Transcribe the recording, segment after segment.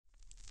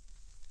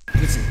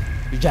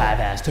You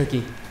jive-ass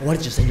turkey, why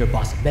don't you send your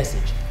boss a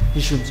message?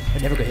 These shrooms are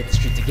never gonna hit the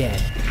streets again,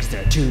 because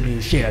there are 2 new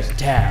sheriffs in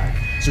town.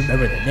 So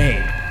remember the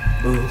name,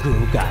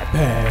 Moogoo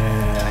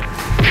Gaipan.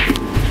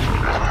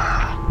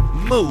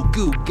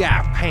 Moogoo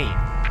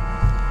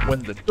Gaipan. When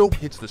the dope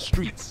hits the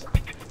streets,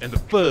 and the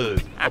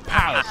fuzz are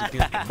powerless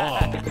against the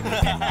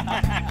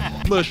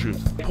mob.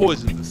 Mushrooms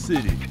poison the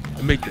city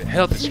and make the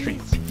healthy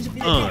streets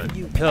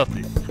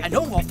unhealthy. I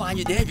know I'll find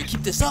you there if you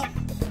keep this up.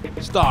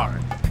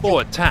 Starring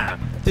 4-time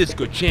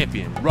disco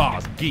champion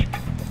Ross Geek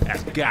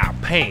as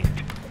Gaipan.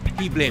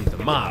 He blames the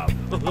mob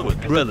for his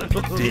brother's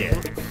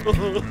death.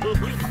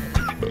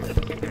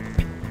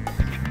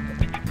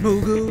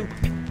 Moogoo,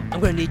 I'm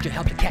gonna need your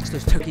help to catch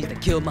those turkeys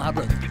that killed my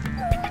brother.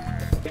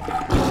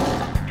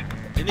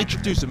 And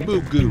introducing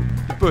Moogoo,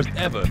 the first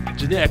ever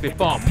genetically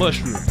farmed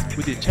mushroom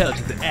with the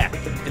intelligence to act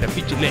in a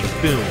feature-length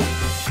film.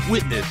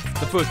 Witness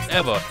the first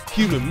ever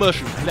human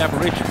mushroom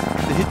collaboration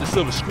that hit the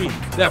silver screen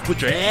that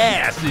put your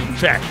ass in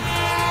traction.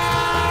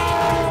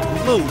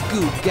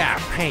 Moogoo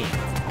Gaipan.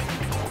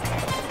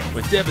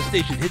 When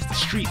devastation hits the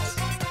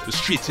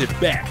streets hit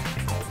back,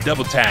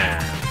 double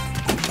time.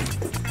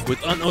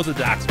 With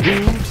unorthodox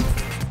moves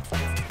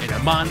and a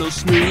mondo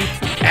smooth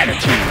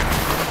attitude.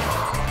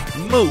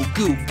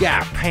 Moogoo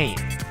Gaipan.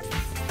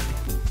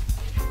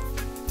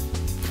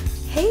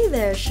 Hey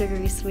there,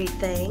 sugary sweet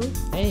thing.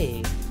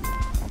 Hey,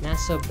 not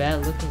so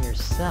bad looking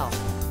yourself.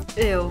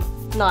 Ew,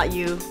 not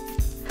you.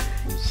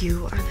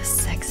 You are the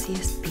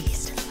sexiest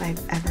beast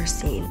I've ever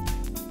seen.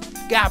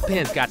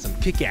 Gaipan's got some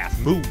kick-ass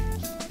moves,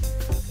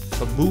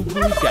 but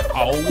Moogoo's got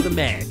all the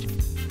magic.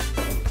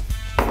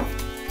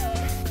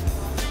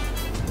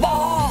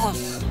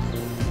 Boss!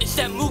 It's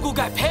that Moogoo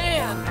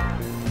Gaipan!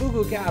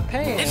 Moogoo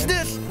Gaipan? It's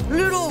this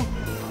little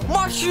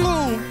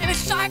mushroom and it's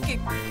psychic.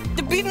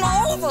 They're beating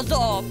all of us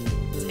up.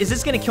 Is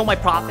this gonna kill my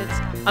profits?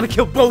 I'm gonna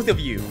kill both of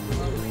you.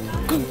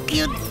 Go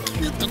get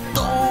the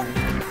dog.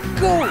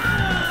 Go!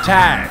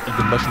 Tired of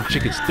the mushroom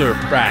chicken stir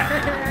fry.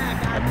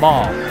 And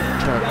mom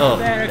turn up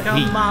Better the come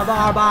heat. to my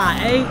bar by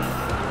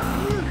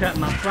 8. Cut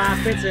my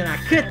profits and I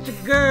cut your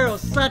girl,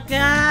 sucker.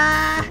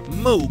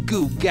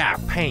 Moogoo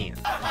Gaipan.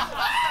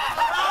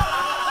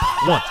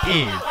 Once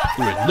in,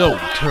 there is no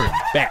turning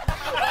back.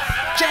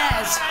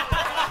 Jazz!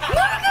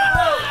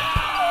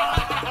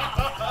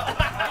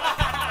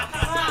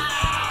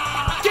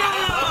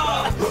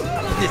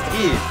 This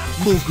is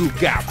Moogoo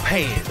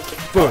Gaipan,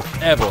 first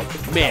ever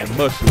man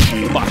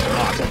mushroom martial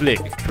arts flick,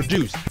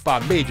 produced by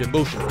Major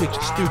Motion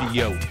Picture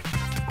Studio.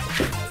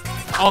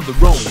 On the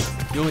road,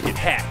 you only get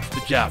half the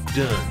job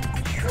done.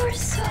 You're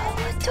so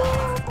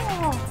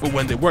adorable. But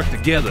when they work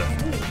together,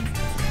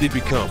 they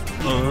become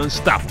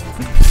unstoppable.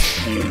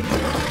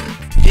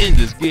 In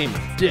this game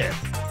of death,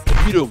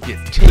 you don't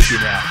get taken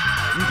out,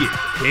 you get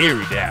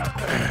carried out.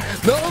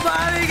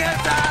 Nobody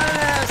gets out of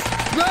this!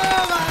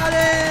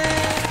 Nobody!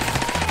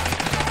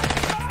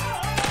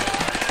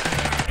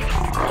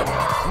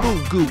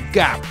 Moogoo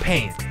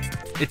Gaipan.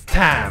 It's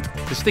time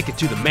to stick it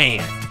to the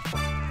man.